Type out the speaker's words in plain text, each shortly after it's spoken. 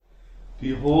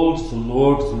Behold, the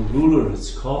Lord, the ruler,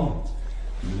 is come.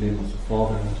 In the name of the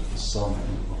Father, and of the Son,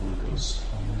 and of the Holy Ghost.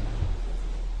 Amen.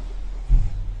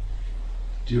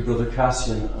 Dear Brother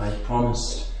Cassian, I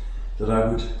promised that I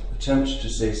would attempt to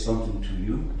say something to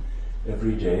you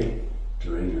every day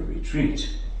during your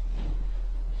retreat.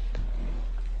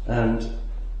 And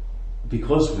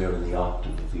because we are in the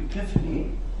octave of the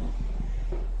Epiphany,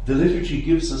 the liturgy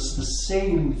gives us the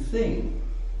same thing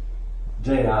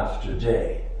day after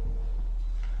day.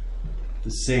 The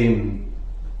same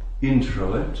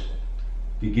introit,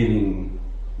 beginning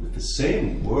with the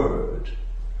same word,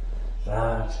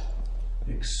 that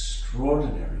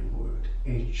extraordinary word,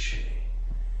 eche,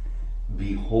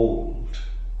 behold.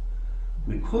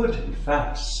 We could, in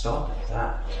fact, stop at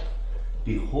that,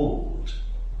 behold.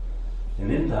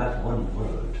 And in that one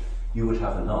word, you would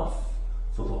have enough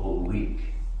for the whole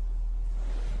week.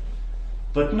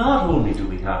 But not only do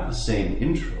we have the same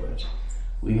introit,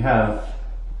 we have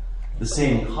the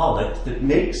same collect that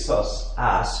makes us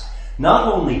ask,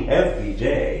 not only every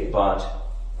day, but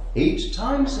 8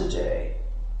 times a day,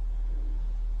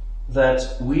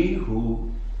 that we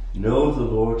who know the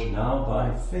Lord now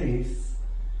by faith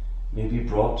may be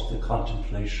brought to the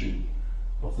contemplation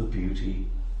of the beauty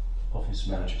of his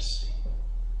majesty.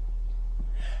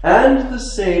 And the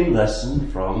same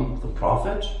lesson from the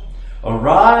prophet,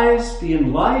 arise, be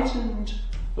enlightened,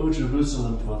 O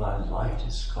Jerusalem, for thy light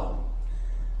is come.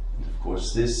 And of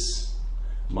course this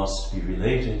must be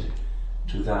related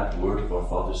to that word of our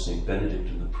Father St. Benedict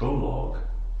in the prologue,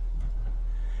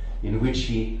 in which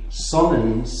he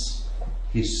summons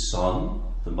his son,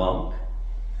 the monk,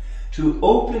 to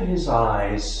open his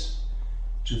eyes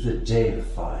to the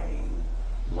deifying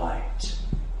light,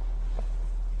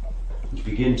 and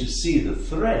begin to see the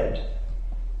thread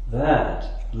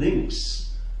that links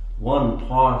one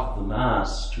part of the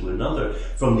Mass to another,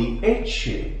 from the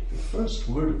eche, the first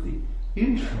word of the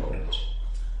introit,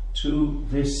 to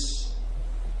this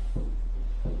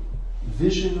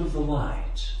vision of the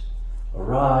light.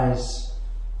 Arise,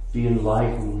 be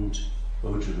enlightened,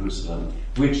 O Jerusalem,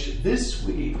 which this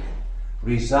week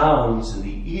resounds in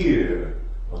the ear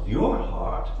of your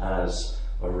heart as,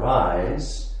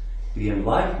 arise, be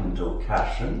enlightened, O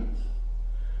Cassian,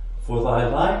 for thy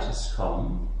light is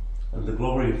come, and the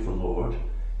glory of the Lord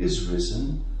is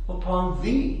risen upon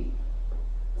thee.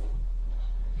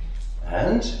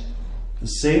 And the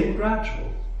same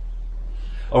gradual.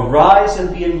 Arise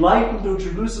and be enlightened, O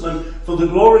Jerusalem, for the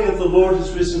glory of the Lord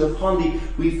is risen upon thee.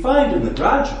 We find in the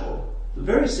gradual the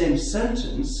very same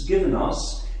sentence given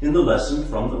us in the lesson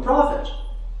from the prophet.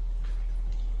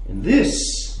 And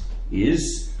this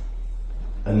is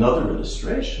another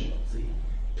illustration of the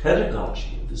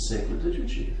pedagogy of the sacred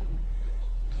liturgy.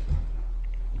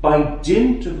 By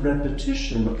dint of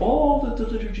repetition, all that the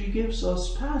liturgy gives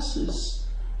us passes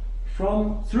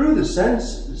through the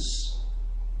senses,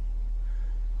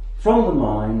 from the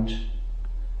mind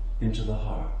into the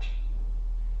heart.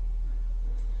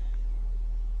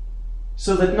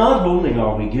 So that not only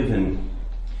are we given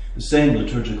the same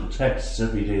liturgical texts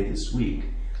every day this week,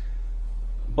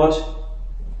 but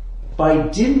by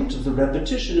dint of the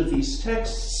repetition of these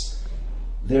texts,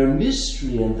 their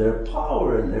mystery and their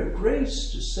power and their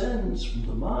grace descends from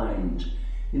the mind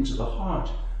into the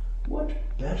heart. What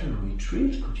better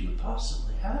retreat could you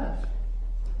possibly have?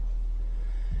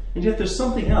 And yet there's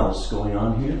something else going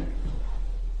on here.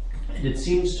 And it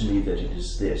seems to me that it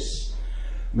is this.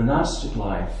 Monastic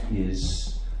life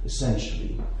is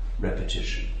essentially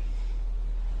repetition.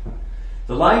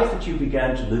 The life that you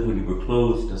began to live when you were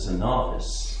clothed as a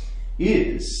novice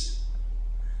is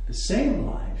the same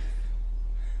life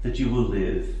that you will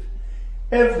live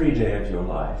every day of your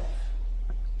life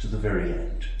to the very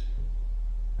end.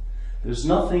 There's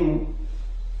nothing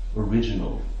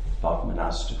original about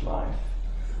monastic life.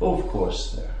 Oh, of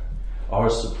course, there are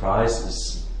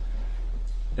surprises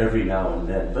every now and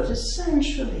then, but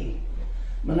essentially,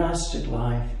 monastic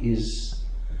life is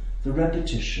the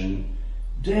repetition,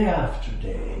 day after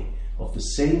day, of the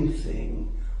same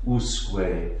thing, usque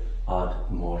ad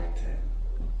mortem.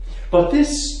 But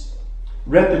this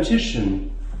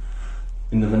repetition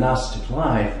in the monastic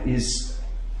life is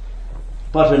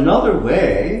but another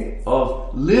way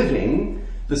of living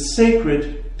the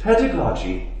sacred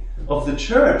pedagogy of the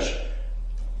Church,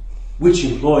 which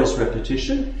employs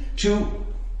repetition to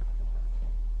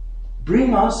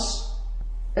bring us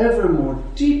ever more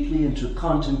deeply into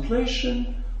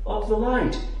contemplation of the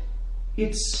light.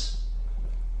 It's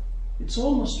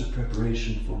almost a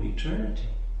preparation for eternity.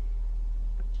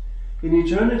 In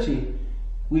eternity,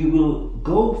 we will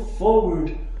go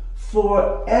forward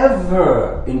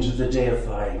forever into the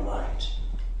deifying light.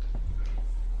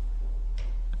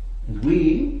 And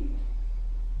we,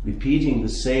 repeating the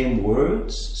same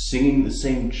words, singing the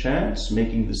same chants,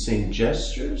 making the same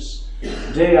gestures,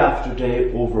 day after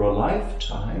day over a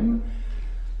lifetime,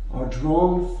 are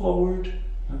drawn forward,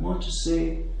 I want to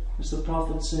say, as the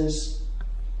prophet says,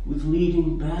 with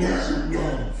leading bands of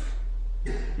love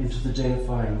into the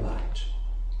deifying light.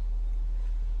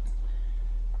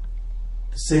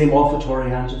 The same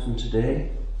offertory antiphon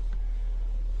today,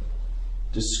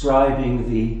 describing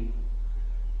the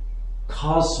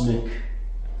cosmic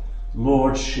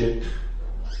lordship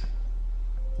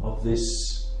of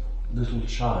this little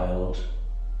child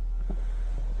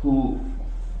who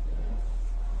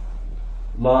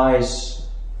lies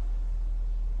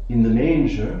in the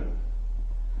manger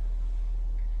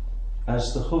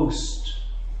as the host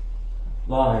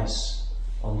lies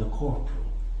on the corporal.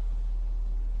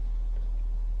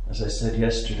 As I said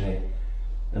yesterday,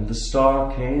 and the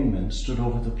star came and stood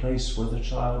over the place where the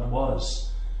child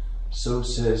was. So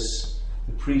says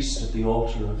the priest at the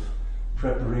altar of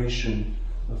preparation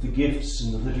of the gifts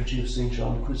in the liturgy of St.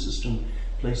 John Chrysostom,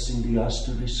 placing the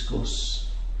asteriskos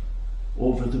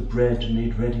over the bread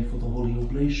made ready for the Holy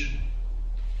Oblation.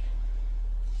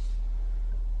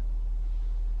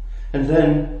 And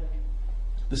then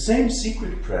the same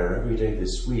secret prayer every day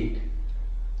this week,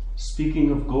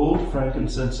 speaking of gold,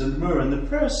 frankincense, and myrrh. And the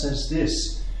prayer says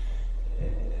this.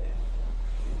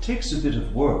 It takes a bit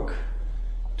of work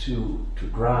to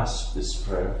grasp this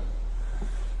prayer.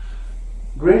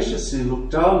 Graciously look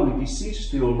down, we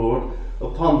beseech thee, O Lord,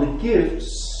 upon the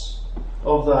gifts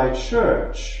of thy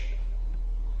church.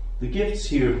 The gifts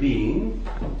here being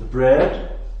the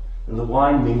bread and the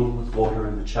wine mingled with water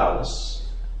in the chalice,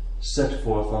 set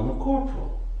forth on the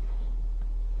corporal,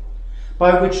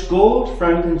 by which gold,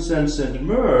 frankincense, and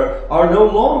myrrh are no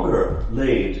longer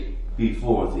laid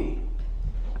before thee.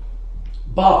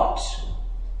 But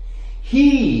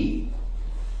he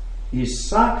is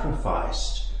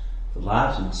sacrificed, the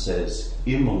Latin says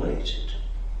immolated.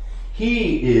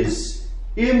 He is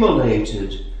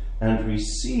immolated and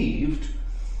received,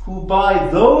 who by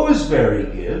those very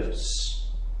gifts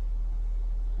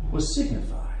was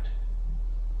signified.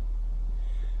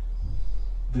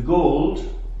 The gold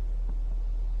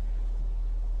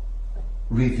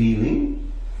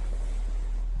revealing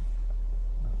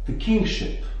the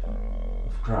kingship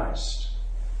of Christ.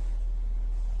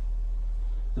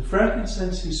 The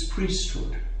frankincense is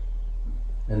priesthood,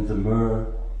 and the myrrh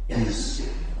is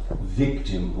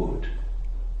victimhood.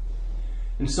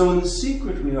 And so in the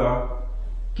secret we are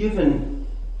given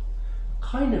a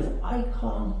kind of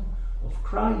icon of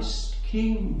Christ,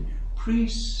 king,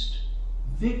 priest,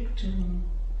 victim.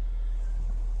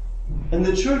 And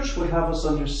the church would have us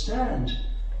understand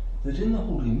that in the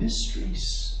holy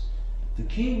mysteries, the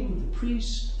king, the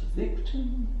priest, the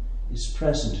victim is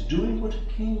present, doing what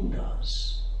a king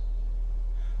does,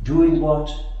 doing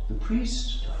what the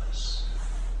priest does,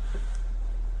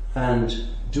 and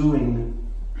doing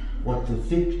what the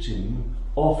victim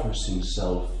offers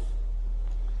himself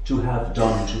to have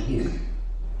done to him.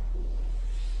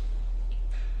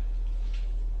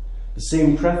 The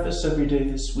same preface every day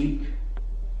this week,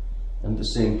 and the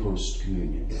same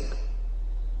post-communion.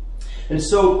 And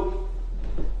so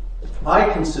I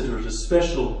consider it a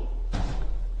special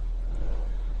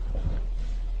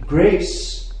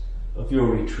grace of your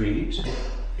retreat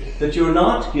that you're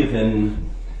not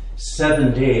given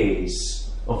 7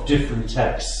 days of different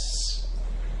texts,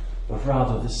 but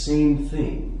rather the same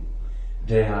thing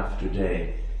day after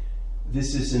day.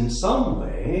 This is in some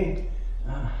way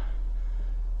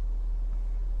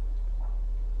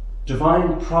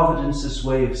Divine Providence's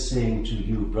way of saying to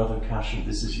you, Brother Cashel,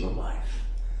 this is your life.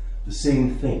 The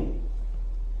same thing,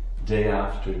 day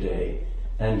after day,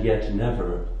 and yet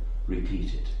never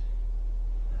repeated.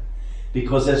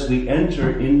 Because as we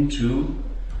enter into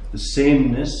the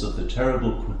sameness of the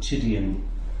terrible quotidian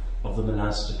of the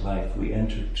monastic life, we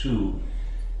enter too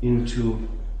into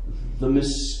the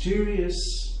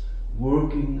mysterious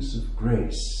workings of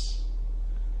grace.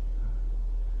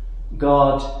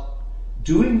 God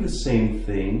doing the same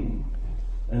thing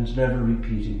and never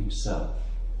repeating himself.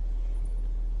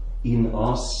 In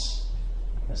us,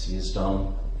 as he has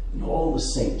done in all the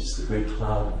saints, the great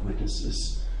cloud of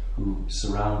witnesses who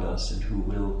surround us and who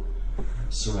will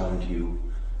surround you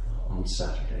on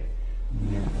Saturday. In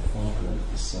the name of the Father, and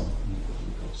of the Son, and of the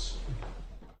Holy Ghost.